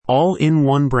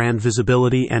All-in-one brand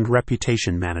visibility and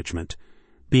reputation management.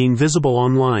 Being visible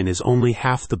online is only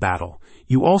half the battle.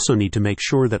 You also need to make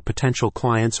sure that potential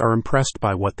clients are impressed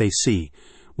by what they see.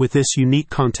 With this unique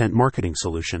content marketing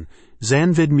solution,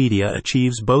 Zanvid Media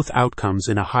achieves both outcomes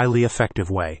in a highly effective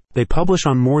way. They publish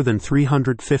on more than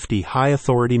 350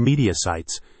 high-authority media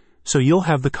sites, so you'll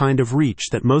have the kind of reach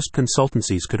that most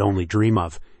consultancies could only dream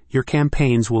of. Your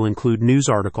campaigns will include news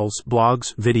articles,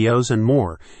 blogs, videos, and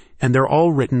more, and they're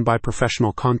all written by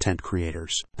professional content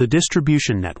creators. The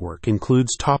distribution network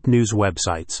includes top news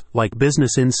websites like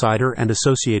Business Insider and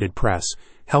Associated Press,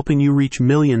 helping you reach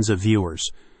millions of viewers.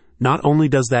 Not only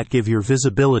does that give your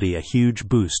visibility a huge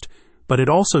boost, but it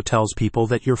also tells people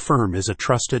that your firm is a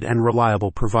trusted and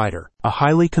reliable provider. A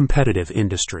highly competitive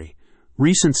industry.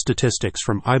 Recent statistics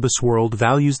from IBIS World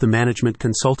values the management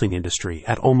consulting industry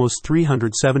at almost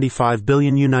 $375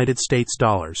 billion United States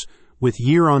dollars, with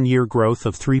year-on-year growth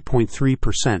of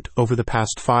 3.3% over the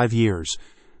past 5 years.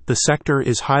 The sector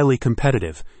is highly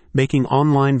competitive, making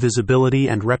online visibility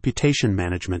and reputation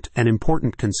management an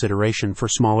important consideration for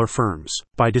smaller firms.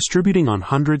 By distributing on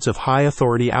hundreds of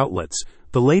high-authority outlets,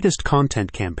 the latest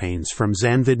content campaigns from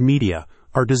Zanvid Media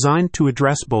are designed to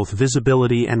address both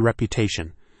visibility and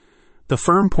reputation. The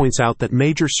firm points out that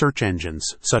major search engines,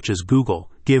 such as Google,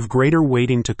 give greater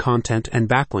weighting to content and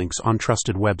backlinks on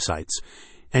trusted websites,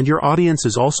 and your audience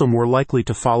is also more likely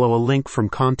to follow a link from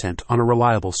content on a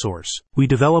reliable source. We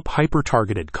develop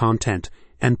hyper-targeted content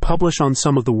and publish on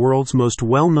some of the world's most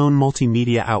well-known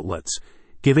multimedia outlets,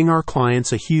 giving our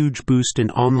clients a huge boost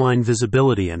in online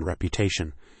visibility and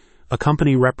reputation. A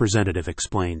company representative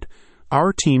explained,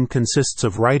 "Our team consists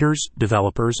of writers,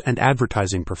 developers, and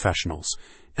advertising professionals,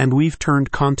 and we've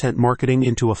turned content marketing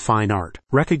into a fine art."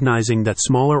 Recognizing that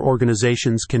smaller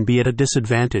organizations can be at a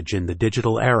disadvantage in the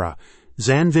digital era,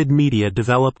 Zanvid Media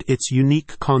developed its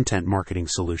unique content marketing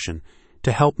solution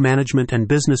to help management and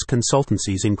business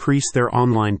consultancies increase their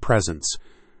online presence.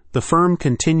 The firm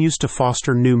continues to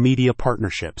foster new media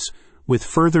partnerships, with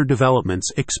further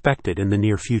developments expected in the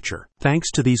near future.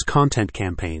 Thanks to these content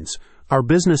campaigns, our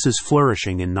business is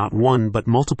flourishing in not one but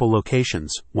multiple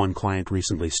locations, one client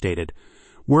recently stated.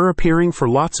 We're appearing for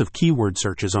lots of keyword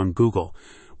searches on Google,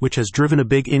 which has driven a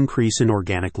big increase in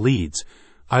organic leads.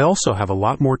 I also have a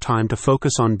lot more time to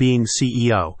focus on being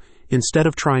CEO, instead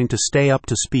of trying to stay up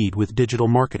to speed with digital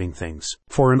marketing things.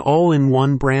 For an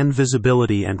all-in-one brand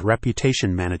visibility and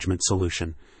reputation management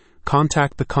solution,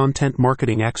 contact the content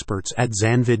marketing experts at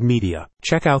Zanvid Media.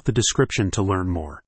 Check out the description to learn more.